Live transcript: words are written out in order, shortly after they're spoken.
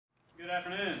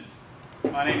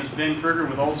My name is Ben Kruger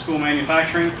with Old School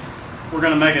Manufacturing. We're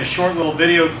going to make a short little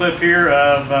video clip here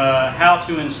of how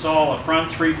to install a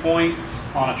front 3-point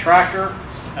on a tractor.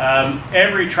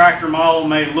 Every tractor model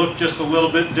may look just a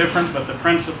little bit different, but the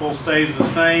principle stays the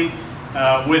same,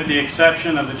 with the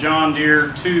exception of the John Deere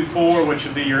 2.4, which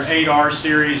would be your 8R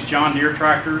series John Deere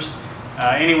tractors.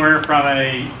 Anywhere from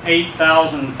a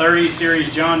 8030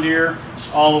 series John Deere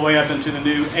all the way up into the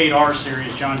new 8R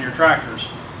series John Deere tractors.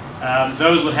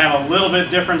 Those would have a little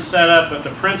bit different setup, but the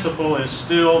principle is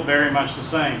still very much the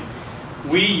same.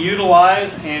 We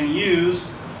utilize and use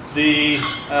the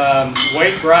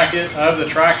weight bracket of the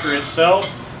tractor itself,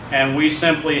 and we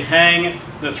simply hang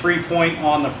the 3-point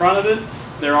on the front of it.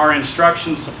 There are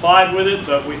instructions supplied with it,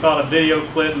 but we thought a video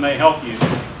clip may help you.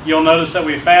 You'll notice that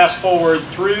we fast forward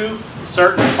through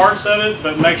certain parts of it,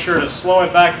 but make sure to slow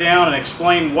it back down and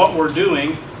explain what we're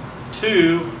doing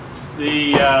to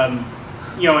the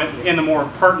in the more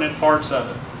pertinent parts of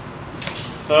it.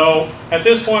 So at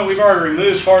this point we've already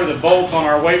removed part of the bolts on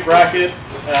our weight bracket,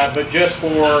 but just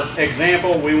for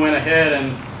example we went ahead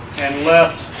and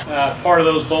left part of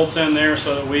those bolts in there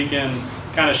so that we can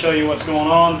kind of show you what's going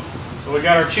on. So we've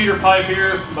got our cheater pipe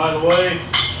here. By the way,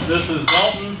 this is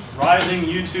Dalton, rising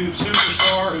YouTube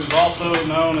superstar, who's also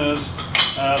known as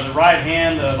the right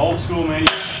hand of Old School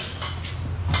Manufacturing.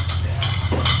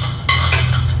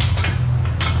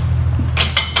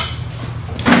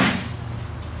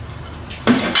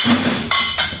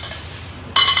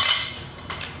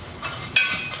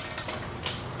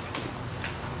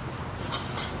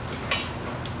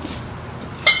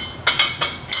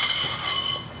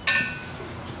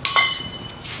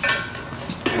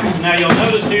 Now you'll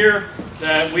notice here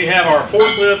that we have our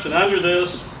forklift, and under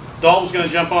this, Dalton's going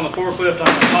to jump on the forklift. I'm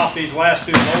going to pop these last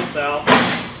 2 bolts out.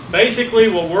 Basically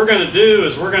what we're going to do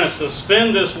is we're going to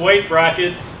suspend this weight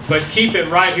bracket, but keep it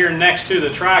right here next to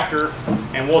the tractor,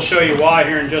 and we'll show you why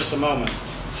here in just a moment.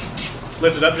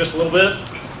 Lift it up just a little bit.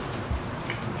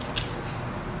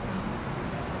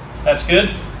 That's good.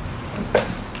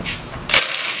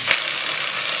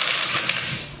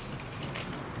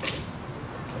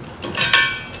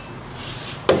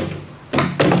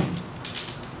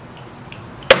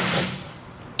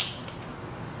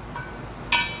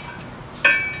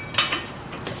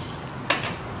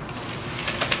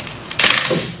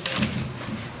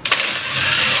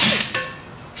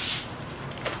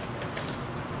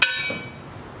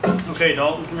 Okay,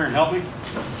 Dalton, come here and help me.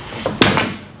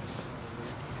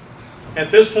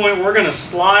 At this point, we're going to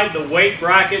slide the weight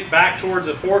bracket back towards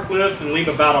the forklift and leave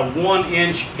about a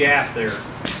 1-inch gap there.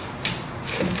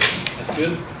 That's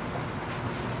good.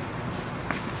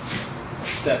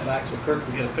 Step back so Kirk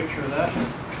can get a picture of that.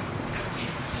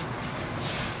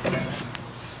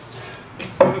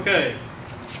 Okay,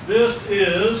 this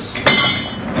is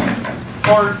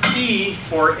part E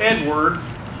for Edward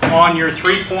on your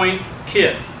 3-point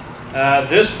kit.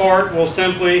 This part will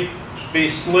simply be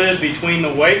slid between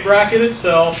the weight bracket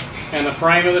itself and the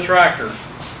frame of the tractor.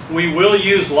 We will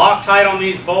use Loctite on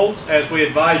these bolts, as we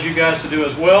advise you guys to do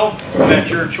as well. That's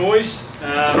your choice.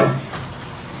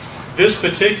 This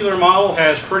particular model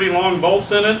has pretty long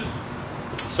bolts in it,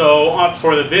 so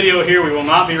for the video here we will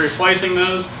not be replacing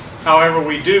those. However,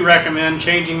 we do recommend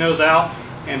changing those out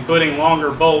and putting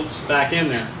longer bolts back in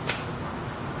there.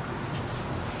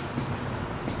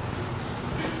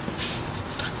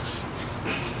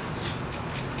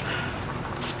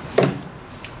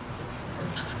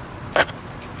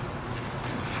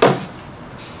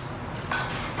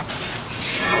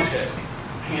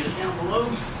 Hand it down below.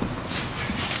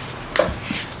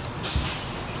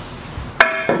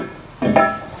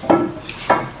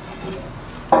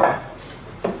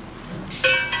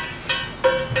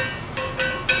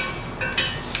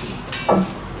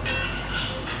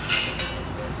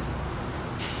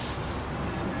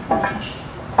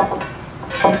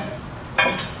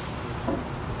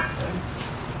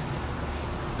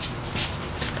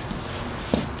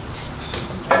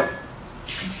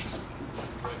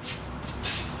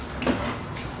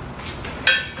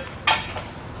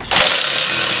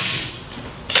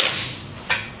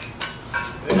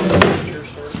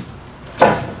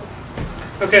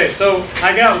 Okay, so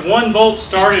I got 1 bolt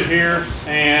started here,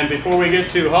 and before we get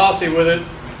too hossy with it,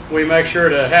 we make sure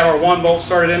to have our 1 bolt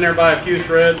started in there by a few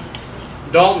threads.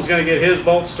 Dalton's going to get his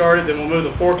bolt started, then we'll move the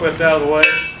forklift out of the way.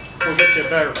 We'll get you a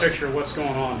better picture of what's going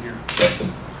on here.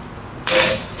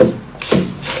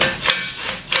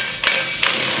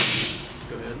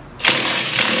 Go ahead.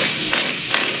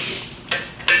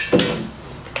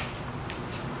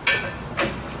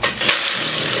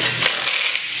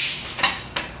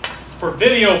 For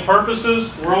video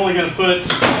purposes, we're only going to put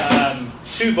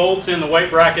 2 bolts in the weight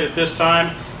bracket at this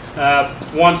time.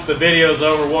 Once the video is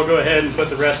over, we'll go ahead and put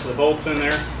the rest of the bolts in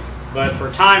there. But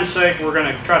for time's sake, we're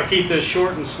going to try to keep this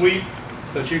short and sweet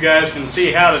so that you guys can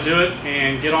see how to do it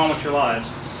and get on with your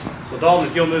lives. So Dalton,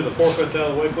 if you'll move the forklift out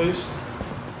of the way, please.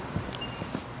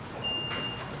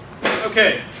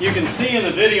 Okay, you can see in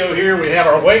the video here we have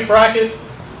our weight bracket.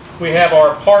 We have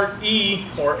our Part E,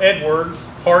 or Edward,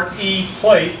 Part E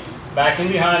plate back in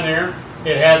behind there.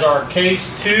 It has our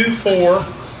case 2-4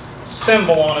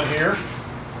 symbol on it here.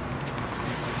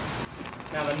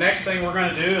 Now the next thing we're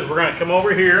going to do is we're going to come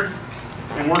over here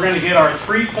and we're going to get our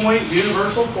 3-point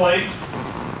universal plate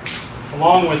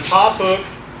along with top hook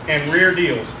and rear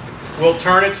deals. We'll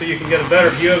turn it so you can get a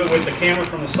better view of it with the camera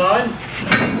from the side.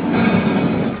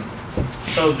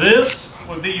 So this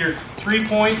would be your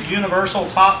 3-point universal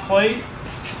top plate.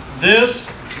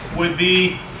 This would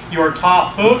be your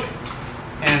top hook,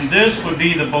 and this would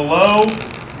be the below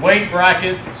weight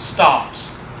bracket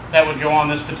stops that would go on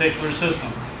this particular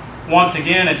system. Once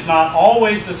again, it's not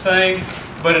always the same,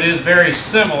 but it is very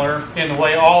similar in the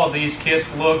way all of these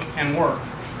kits look and work.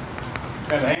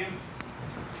 Have a hand?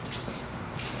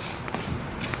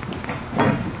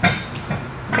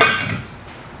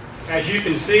 As you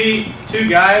can see, 2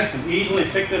 guys can easily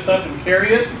pick this up and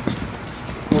carry it.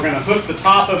 We're going to hook the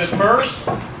top of it first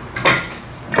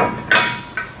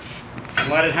and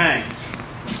let it hang.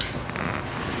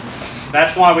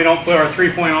 That's why we don't put our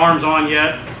 3-point arms on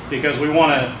yet, because we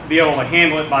want to be able to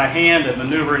handle it by hand and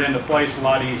maneuver it into place a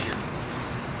lot easier.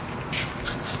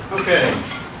 Okay,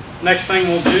 next thing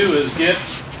we'll do is get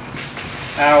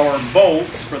our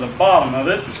bolts for the bottom of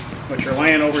it, which are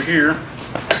laying over here.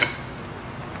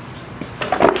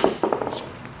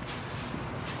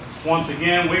 Once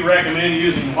again, we recommend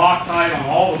using Loctite on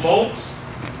all the bolts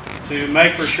to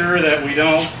make for sure that we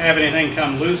don't have anything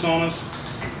come loose on us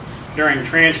during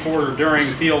transport or during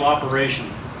field operation.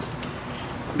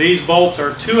 These bolts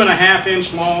are 2.5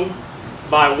 inch long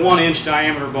by 1 inch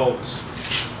diameter bolts.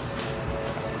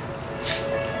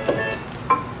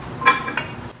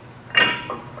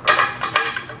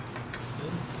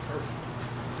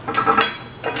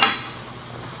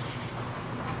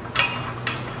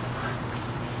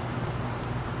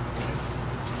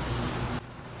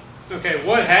 Okay,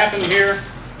 what happened here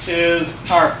is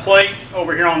our plate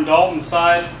over here on Dalton's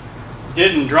side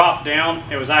didn't drop down.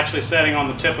 It was actually setting on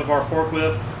the tip of our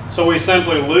forklift. So we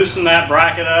simply loosened that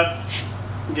bracket up,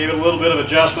 gave it a little bit of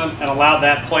adjustment, and allowed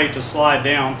that plate to slide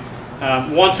down.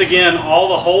 Once again, all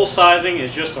the hole sizing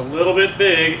is just a little bit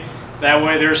big. That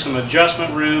way there's some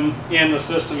adjustment room in the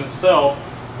system itself.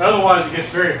 Otherwise it gets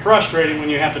very frustrating when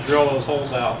you have to drill those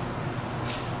holes out.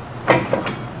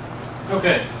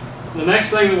 Okay. The next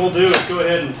thing that we'll do is go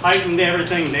ahead and tighten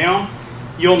everything down.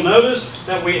 You'll notice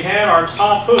that we had our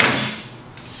top hook,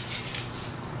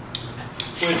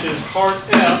 which is part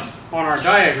F on our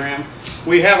diagram.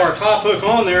 We have our top hook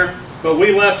on there, but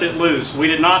we left it loose. We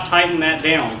did not tighten that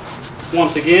down.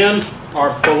 Once again,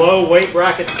 our below weight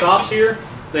bracket stops here.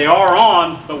 They are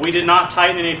on, but we did not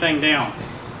tighten anything down.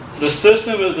 The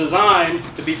system is designed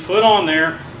to be put on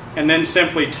there and then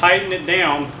simply tighten it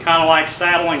down, kind of like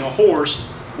saddling a horse,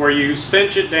 where you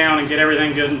cinch it down and get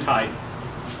everything good and tight.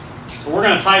 So we're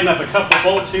going to tighten up a couple of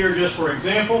bolts here just for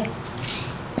example,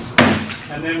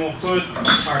 and then we'll put our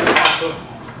top hook on.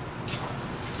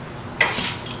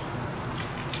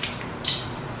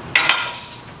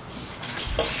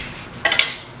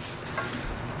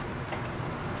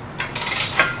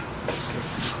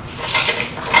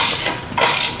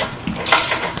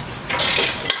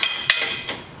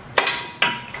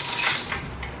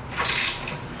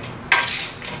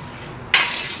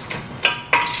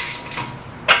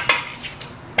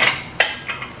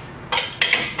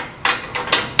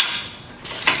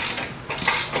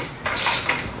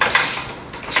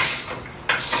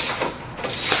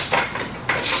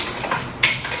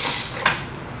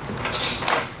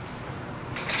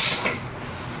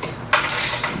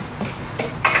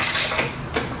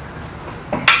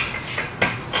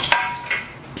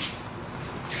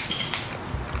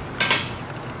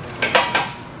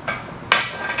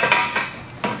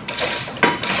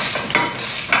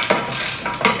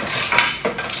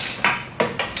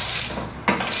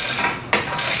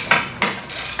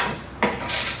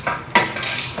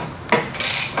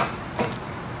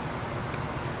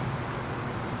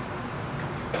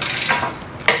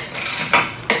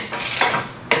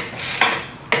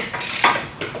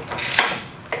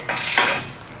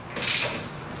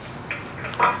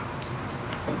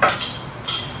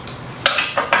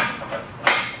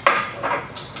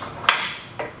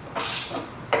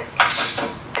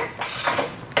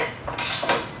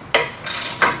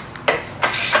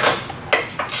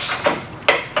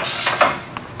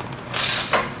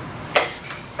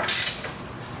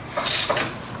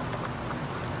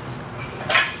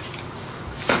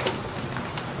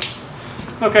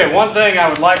 Okay, one thing I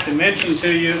would like to mention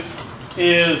to you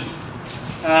is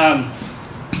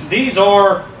these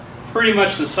are pretty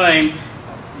much the same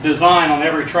design on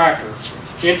every tractor.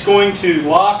 It's going to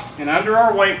lock and under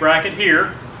our weight bracket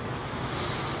here,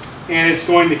 and it's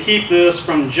going to keep this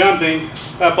from jumping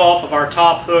up off of our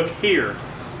top hook here.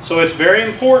 So it's very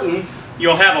important.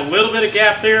 You'll have a little bit of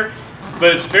gap there,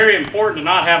 but it's very important to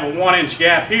not have a 1-inch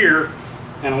gap here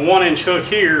and a 1-inch hook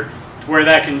here where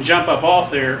that can jump up off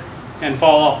there and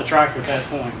fall off the tractor at that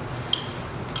point.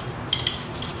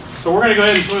 So we're going to go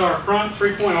ahead and put our front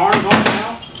 3-point arms on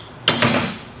now.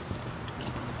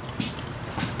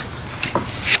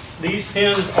 These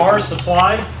pins are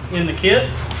supplied in the kit.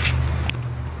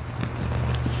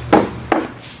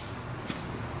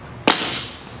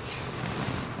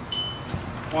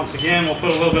 Once again, we'll put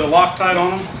a little bit of Loctite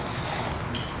on them.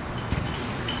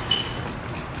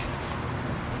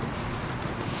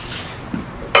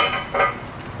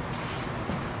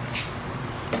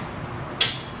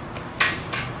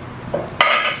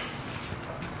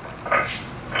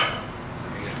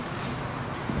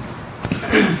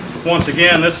 Once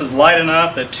again, this is light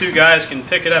enough that 2 guys can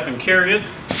pick it up and carry it.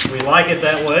 We like it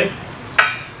that way.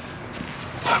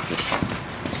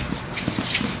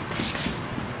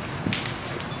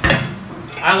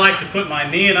 I like to put my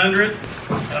knee in under it.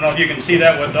 I don't know if you can see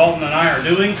that, what Dalton and I are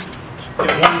doing.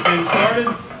 Get one pin started.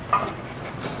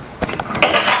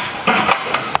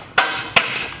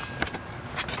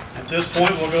 At this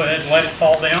point, we'll go ahead and let it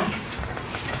fall down.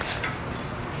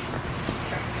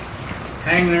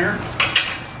 Hang there.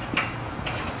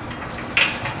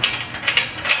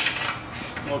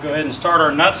 We'll go ahead and start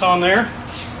our nuts on there.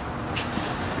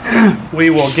 We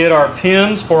will get our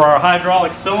pins for our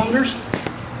hydraulic cylinders.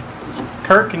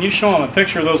 Kurt, can you show them a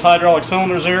picture of those hydraulic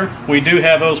cylinders there? We do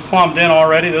have those plumbed in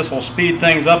already. This will speed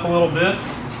things up a little bit.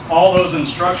 All those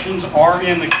instructions are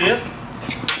in the kit.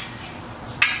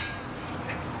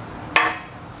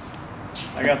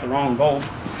 I got the wrong bolt.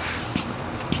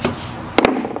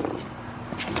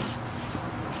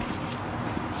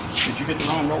 Did you get the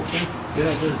wrong bolt too? Yeah,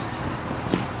 I did.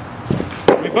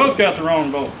 We both got the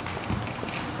wrong bolt.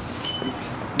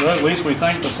 But at least we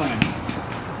think the same.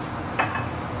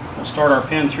 We'll start our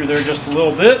pin through there just a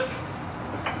little bit.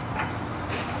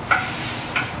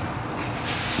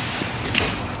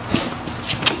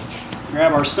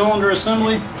 Grab our cylinder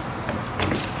assembly.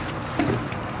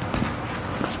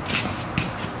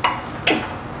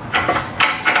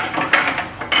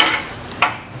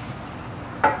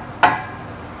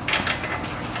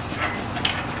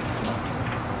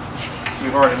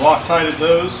 We've already Loctited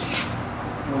those.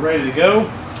 We're ready to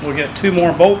go. We'll get 2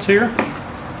 more bolts here.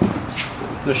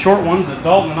 The short ones that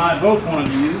Dalton and I both wanted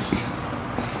to use.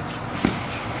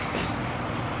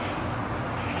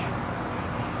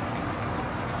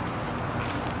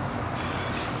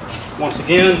 Once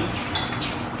again,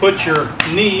 put your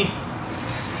knee,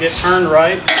 get turned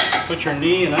right, put your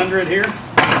knee in under it here.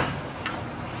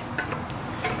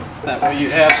 That way you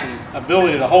have some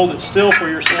ability to hold it still for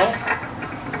yourself.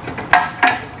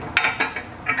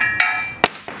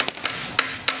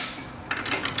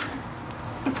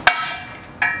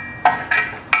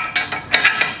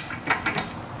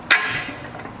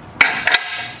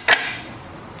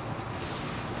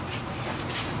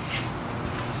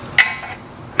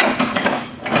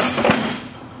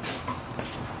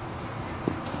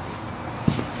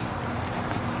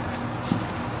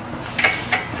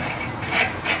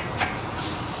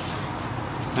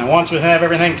 Now once we have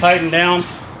everything tightened down,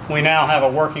 we now have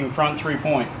a working front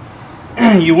 3-point.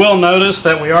 You will notice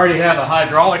that we already have the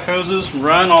hydraulic hoses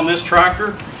run on this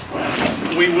tractor.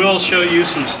 We will show you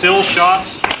some still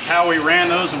shots, how we ran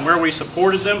those and where we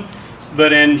supported them.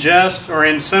 But in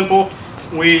simple,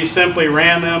 we simply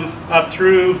ran them up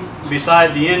through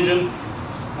beside the engine,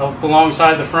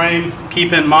 alongside the frame.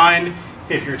 Keep in mind,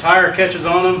 if your tire catches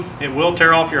on them, it will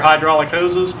tear off your hydraulic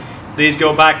hoses. These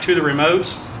go back to the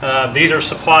remotes. These are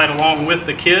supplied along with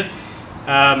the kit.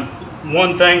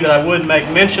 One thing that I would make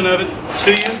mention of it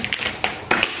to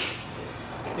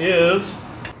you is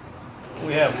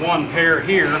we have one pair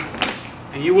here,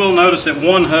 and you will notice that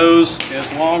one hose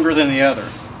is longer than the other.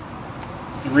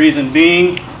 The reason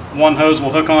being, one hose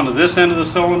will hook onto this end of the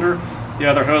cylinder, the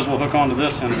other hose will hook onto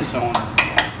this end of the cylinder.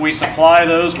 We supply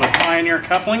those with Pioneer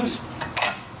couplings.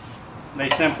 They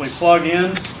simply plug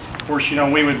in. Of course, you know,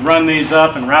 we would run these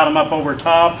up and route them up over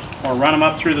top, or run them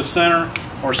up through the center,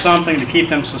 or something to keep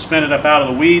them suspended up out of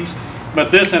the weeds.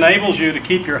 But this enables you to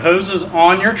keep your hoses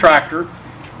on your tractor,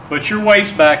 put your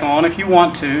weights back on if you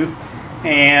want to,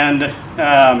 and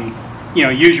you know,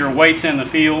 use your weights in the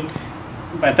field.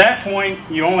 At that point,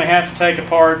 you only have to take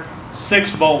apart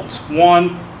 6 bolts,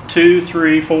 1, 2,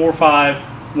 3, 4,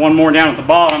 5, one more down at the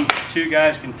bottom. 2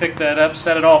 guys can pick that up,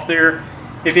 set it off there.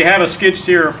 If you have a skid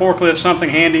steer or forklift, something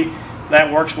handy,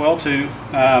 that works well too.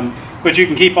 But you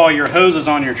can keep all your hoses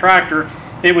on your tractor.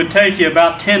 It would take you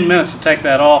about 10 minutes to take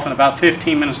that off and about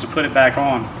 15 minutes to put it back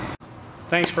on.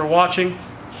 Thanks for watching.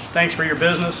 Thanks for your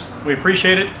business. We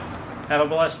appreciate it. Have a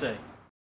blessed day.